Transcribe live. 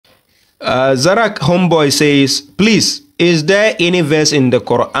Zarak Homeboy says, please, is there any verse in the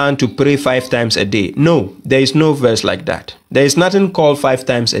Quran to pray 5 times a day? No, there is no verse like that. There is nothing called 5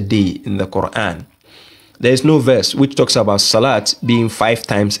 times a day in the Quran. There is no verse which talks about salat being 5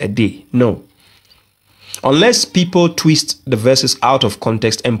 times a day. No. Unless people twist the verses out of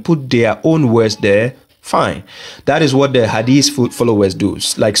context and put their own words there, fine. That is what the hadith followers do.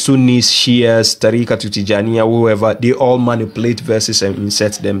 Like Sunnis, Shias, Tariqa to Tijaniya, whoever, they all manipulate verses and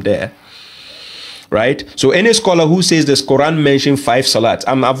insert them there. Right? So any scholar who says the Quran mentioned 5 salat,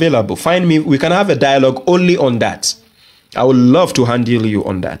 I'm available. Find me. We can have a dialogue only on that. I would love to handle you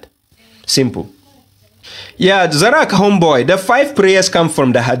on that. Simple. Yeah, Zarak Homeboy, the 5 prayers come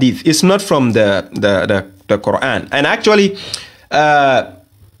from the hadith. It's not from the Quran. And actually,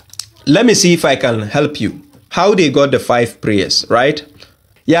 let me see if I can help you. How they got the 5 prayers, right?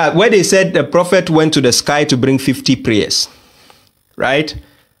 Yeah, where they said the prophet went to the sky to bring 50 prayers, right?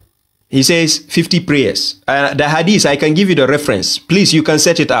 He says 50 prayers. The hadith, I can give you the reference. Please, you can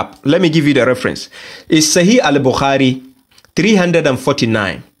set it up. Let me give you the reference. It's Sahih al-Bukhari,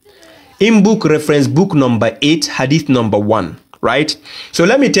 349. In book reference, book number 8, hadith number 1, right? So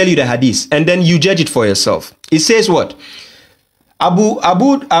let me tell you the hadith, and then you judge it for yourself. It says what?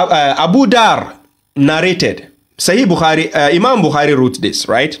 Abu Dar narrated. Sahih Bukhari, Imam Bukhari wrote this,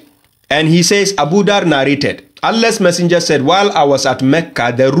 right? And he says, Abu Dar narrated, Allah's messenger said, while I was at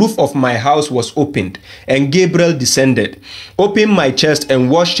Mecca, the roof of my house was opened, and Gabriel descended, opened my chest and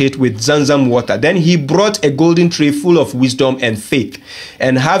washed it with Zamzam water. Then he brought a golden tray full of wisdom and faith,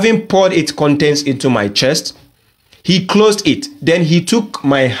 and having poured its contents into my chest, he closed it. Then he took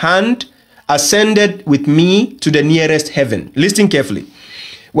my hand, ascended with me to the nearest heaven. Listen carefully.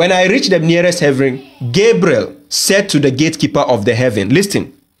 When I reached the nearest heaven, Gabriel said to the gatekeeper of the heaven,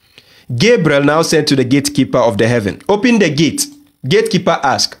 listen. Gabriel now said to the gatekeeper of the heaven, open the gate. Gatekeeper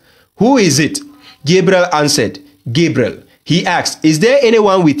asked, who is it? Gabriel answered, Gabriel. He asked, is there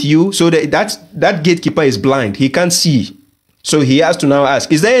anyone with you? So that gatekeeper is blind. He can't see. So he has to now ask,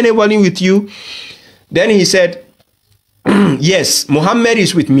 is there anyone with you? Then he said, yes, Muhammad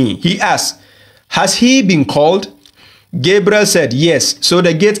is with me. He asked, has he been called? Gabriel said, yes. So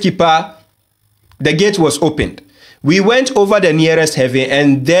the gatekeeper, the gate was opened. We went over the nearest heaven,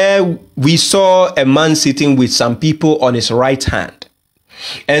 and there we saw a man sitting with some people on his right hand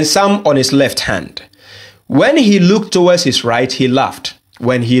and some on his left hand. When he looked towards his right, he laughed.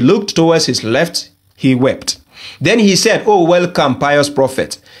 When he looked towards his left, he wept. Then he said, oh, welcome, pious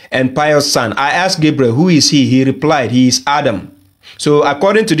prophet and pious son. I asked Gabriel, who is he? He replied, he is Adam. So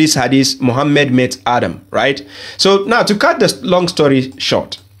according to this hadith, Muhammad met Adam, right? So now to cut the long story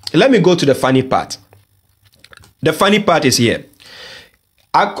short, let me go to the funny part. The funny part is here.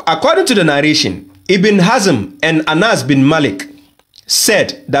 According to the narration, Ibn Hazm and Anas bin Malik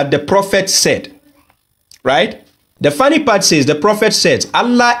said that the prophet said, right? The funny part says, the prophet said,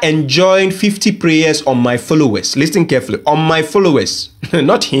 Allah enjoined 50 prayers on my followers. Listen carefully, on my followers,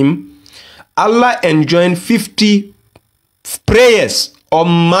 not him. Allah enjoined 50 prayers on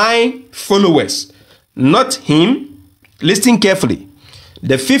my followers, not him. Listen carefully.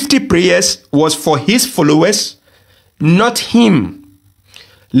 The 50 prayers was for his followers, not him.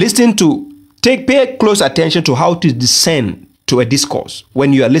 Listen to, pay close attention to how to discern to a discourse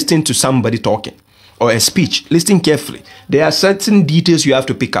when you are listening to somebody talking or a speech. Listen carefully. There are certain details you have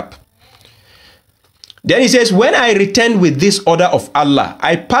to pick up. Then he says, when I returned with this order of Allah,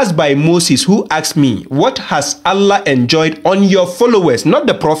 I passed by Moses, who asked me, what has Allah enjoyed on your followers, not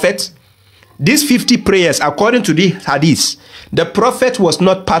the prophet? These 50 prayers, according to the hadith, the prophet was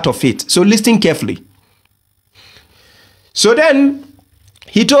not part of it. So listen carefully. So then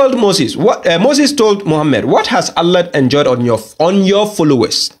he told Moses, Moses told Muhammad, what has Allah enjoyed on your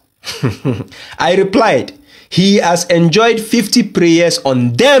followers? I replied, he has enjoyed 50 prayers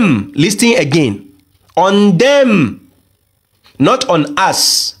on them. Listen again. On them, not on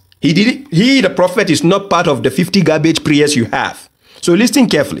us. He, the prophet, is not part of the 50 garbage prayers you have. So listen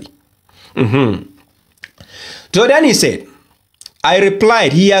carefully. So then he said, I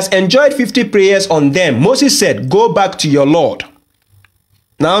replied, he has enjoyed 50 prayers on them. Moses said, go back to your Lord.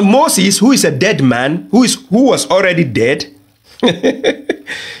 Now Moses, who is a dead man, who was already dead,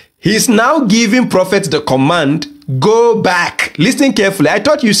 he's now giving prophets the command, go back. Listen carefully. I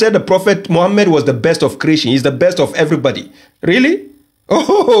thought you said the prophet Muhammad was the best of creation. He's the best of everybody. Really?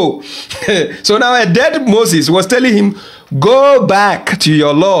 Oh, so now a dead Moses was telling him, go back to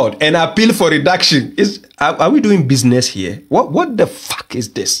your Lord and appeal for reduction. Are we doing business here? What the fuck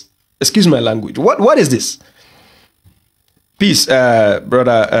is this? Excuse my language. What is this? Peace,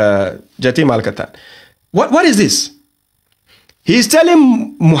 brother Jatim Al-Katan. What is this? He's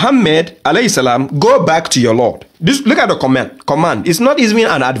telling Muhammad, alayhi salam, go back to your Lord. Just look at the command. It's not even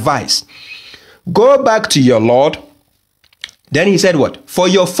an advice. Go back to your Lord. Then he said what? For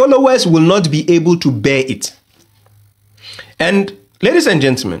your followers will not be able to bear it. And ladies and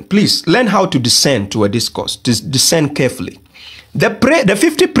gentlemen, please learn how to discern to a discourse. Discern carefully. The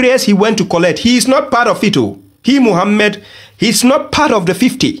 50 prayers he went to collect, he is not part of it all. He, Muhammad, he's not part of the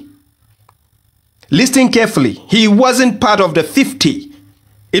 50. Listen carefully. He wasn't part of the 50.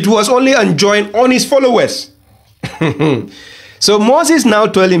 It was only enjoined on his followers. So Moses now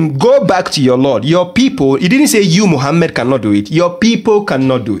told him, go back to your Lord. Your people, he didn't say you, Muhammad, cannot do it. Your people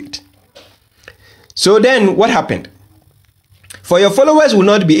cannot do it. So then what happened? For your followers will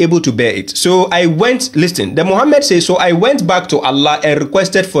not be able to bear it. So I went, listen, the Muhammad says, so I went back to Allah and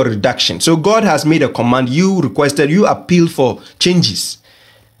requested for reduction. So God has made a command. You requested, you appealed for changes.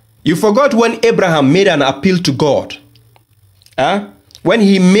 You forgot when Abraham made an appeal to God. When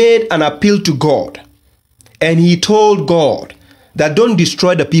he made an appeal to God and he told God that don't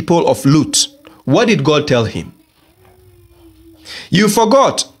destroy the people of Lut. What did God tell him? You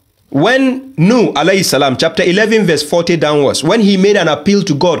forgot when Nuh alayhi salam, chapter 11 verse 40 downwards, when he made an appeal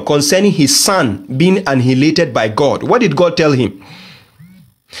to God concerning his son being annihilated by God. What did God tell him?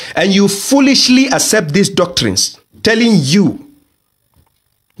 And you foolishly accept these doctrines, telling you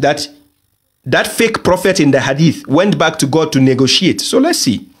that fake prophet in the hadith went back to God to negotiate. So let's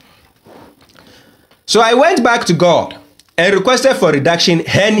see. So I went back to God and requested for reduction,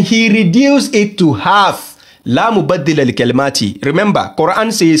 and he reduced it to half. La mubaddila li kalimati. Remember,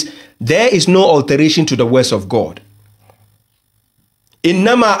 Quran says there is no alteration to the words of God.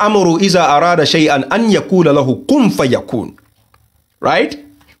 Innama amru iza arada shay'an an yakula lahu kun fayakun. Right?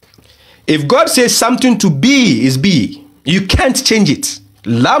 If God says something to be is be, you can't change it.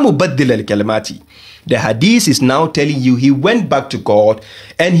 La mubaddila li kalimati. The hadith is now telling you he went back to God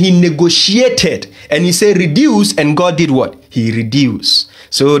and he negotiated and he said reduce, and God did what? He reduced.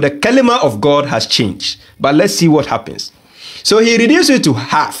 So the kalima of God has changed. But let's see what happens. So he reduced it to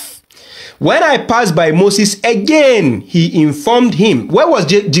half. When I passed by Moses again, he informed him. Where was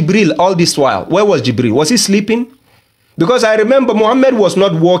Jibril all this while? Where was Jibril? Was he sleeping? Because I remember Muhammad was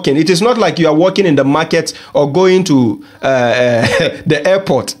not walking. It is not like you are walking in the market or going to the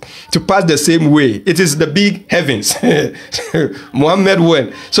airport to pass the same way. It is the big heavens. Muhammad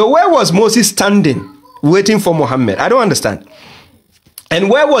went. So where was Moses standing, waiting for Muhammad? I don't understand. And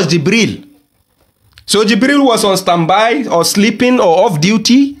where was Jibril? So Jibril was on standby or sleeping or off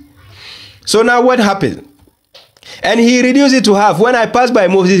duty. So now what happened? And he reduced it to half. When I passed by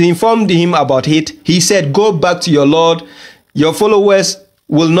Moses, he informed him about it. He said, go back to your Lord. Your followers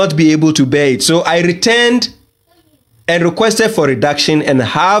will not be able to bear it. So I returned and requested for reduction, and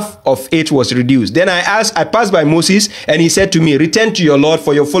half of it was reduced. Then I passed by Moses, and he said to me, return to your Lord,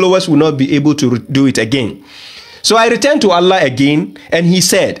 for your followers will not be able to do it again. So I returned to Allah again, and he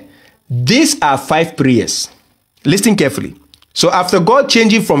said, these are 5 prayers. Listen carefully. So after God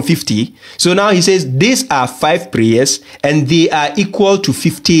changing from 50, so now he says, these are 5 prayers and they are equal to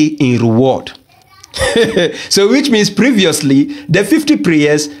 50 in reward. So which means previously, the 50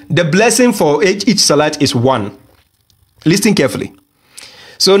 prayers, the blessing for each salat is 1. Listen carefully.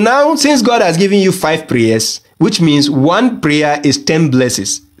 So now, since God has given you 5 prayers, which means 1 prayer is 10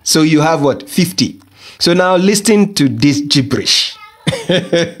 blessings. So you have what? 50. So now listen to this gibberish.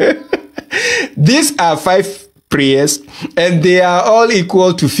 These are 5 prayers and they are all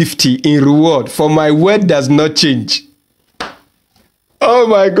equal to 50 in reward, for my word does not change. Oh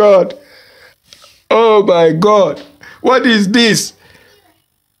my God. Oh my God. What is this?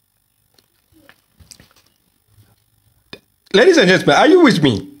 Ladies and gentlemen, are you with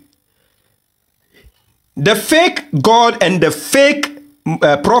me? The fake God and the fake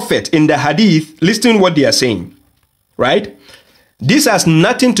prophet in the hadith, listen what they are saying, right? This has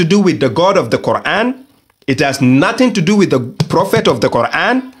nothing to do with the God of the Quran. It has nothing to do with the prophet of the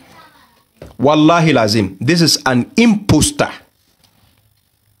Quran. Wallahi lazim. This is an imposter.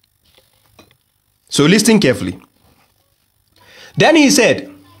 So listen carefully. Then he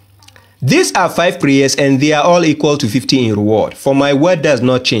said, these are 5 prayers and they are all equal to 50 in reward, for my word does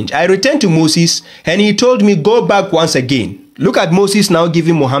not change. I returned to Moses and he told me, go back once again. Look at Moses now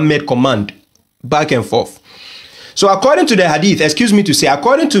giving Muhammad command back and forth. So according to the hadith, excuse me to say,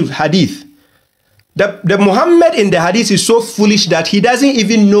 according to hadith, the Muhammad in the hadith is so foolish that he doesn't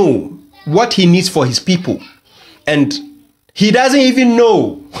even know what he needs for his people. And he doesn't even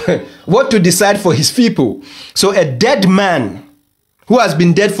know what to decide for his people. So a dead man who has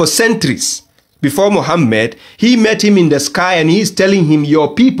been dead for centuries before Muhammad, he met him in the sky and he's telling him,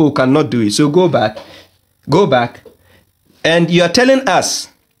 your people cannot do it. So go back, And you are telling us,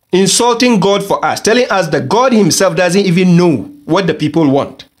 insulting God for us, telling us that God himself doesn't even know what the people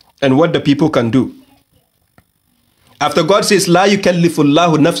want and what the people can do. After God says, La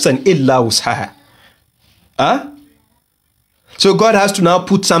yukallifullahu nafsan illa wus'aha. Huh? So God has to now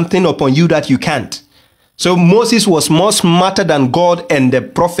put something upon you that you can't. So Moses was more smarter than God and the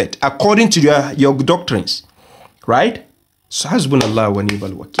prophet, according to your doctrines. Right? So hasbunallah wa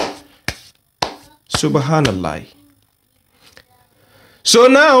ni'mal wakil. Subhanallah. So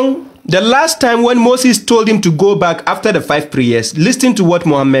now, the last time when Moses told him to go back after the 5 prayers, listen to what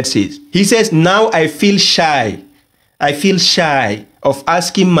Muhammad says. He says, now I feel shy. I feel shy of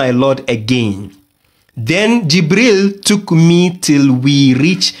asking my Lord again. Then Jibril took me till we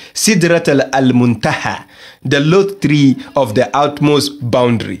reached Sidrat al-Muntaha, the low tree of the outmost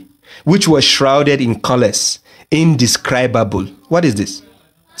boundary, which was shrouded in colors, indescribable. What is this?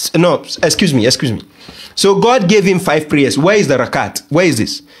 No, excuse me. So God gave him 5 prayers. Where is the rakat? Where is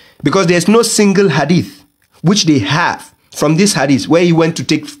this? Because there's no single hadith which they have from this hadith where he went to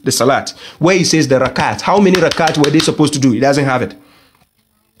take the salat, where he says the rakat. How many rakat were they supposed to do? He doesn't have it.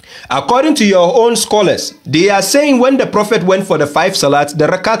 According to your own scholars, they are saying when the Prophet went for the 5 salats, the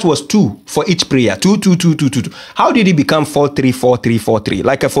rakat was 2 for each prayer. 2, 2, 2, 2, 2, 2. How did he become 4, 3, 4, 3, 4, 3?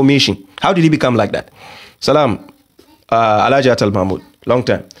 Like a formation. How did he become like that? Salam. Alajat al-Mahmud. Long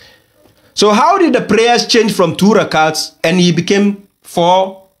time. So how did the prayers change from 2 rakats and he became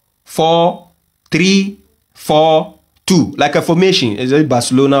 4, 4, 3, 4, 2? Like a formation. Is it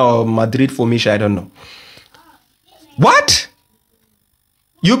Barcelona or Madrid formation? I don't know. What?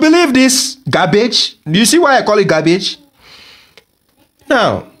 You believe this garbage? Do you see why I call it garbage?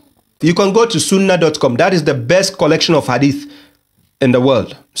 Now, you can go to sunnah.com. That is the best collection of hadith in the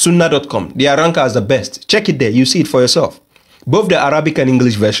world. Sunnah.com. They are ranked as the best. Check it there. You see it for yourself. Both the Arabic and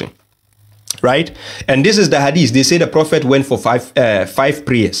English version. Right? And this is the hadith. They say the Prophet went for 5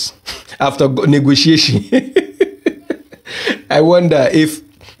 prayers after negotiation. I wonder if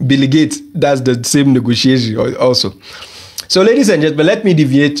Bill Gates does the same negotiation also. So ladies and gentlemen, let me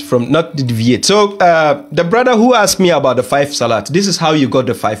deviate from, not deviate. So the brother who asked me about the 5 salat, this is how you got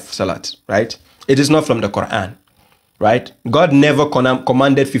the 5 salat, right? It is not from the Quran, right? God never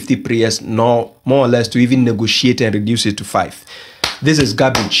commanded 50 prayers, nor more or less to even negotiate and reduce it to 5. This is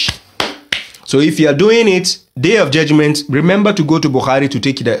garbage. So if you are doing it, Day of Judgment, remember to go to Bukhari to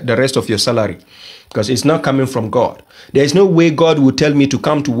take the rest of your salary, because it's not coming from God. There is no way God will tell me to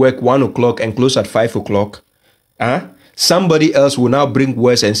come to work 1 o'clock and close at 5 o'clock. Somebody else will now bring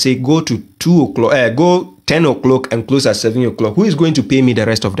words and say, go to 2 o'clock, go 10 o'clock and close at 7 o'clock. Who is going to pay me the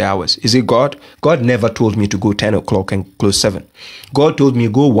rest of the hours? Is it God? God never told me to go 10 o'clock and close 7. God told me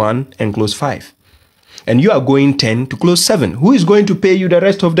go 1 and close 5. And you are going 10 to close 7. Who is going to pay you the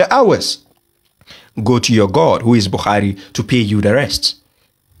rest of the hours? Go to your God, who is Bukhari, to pay you the rest.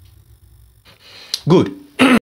 Good.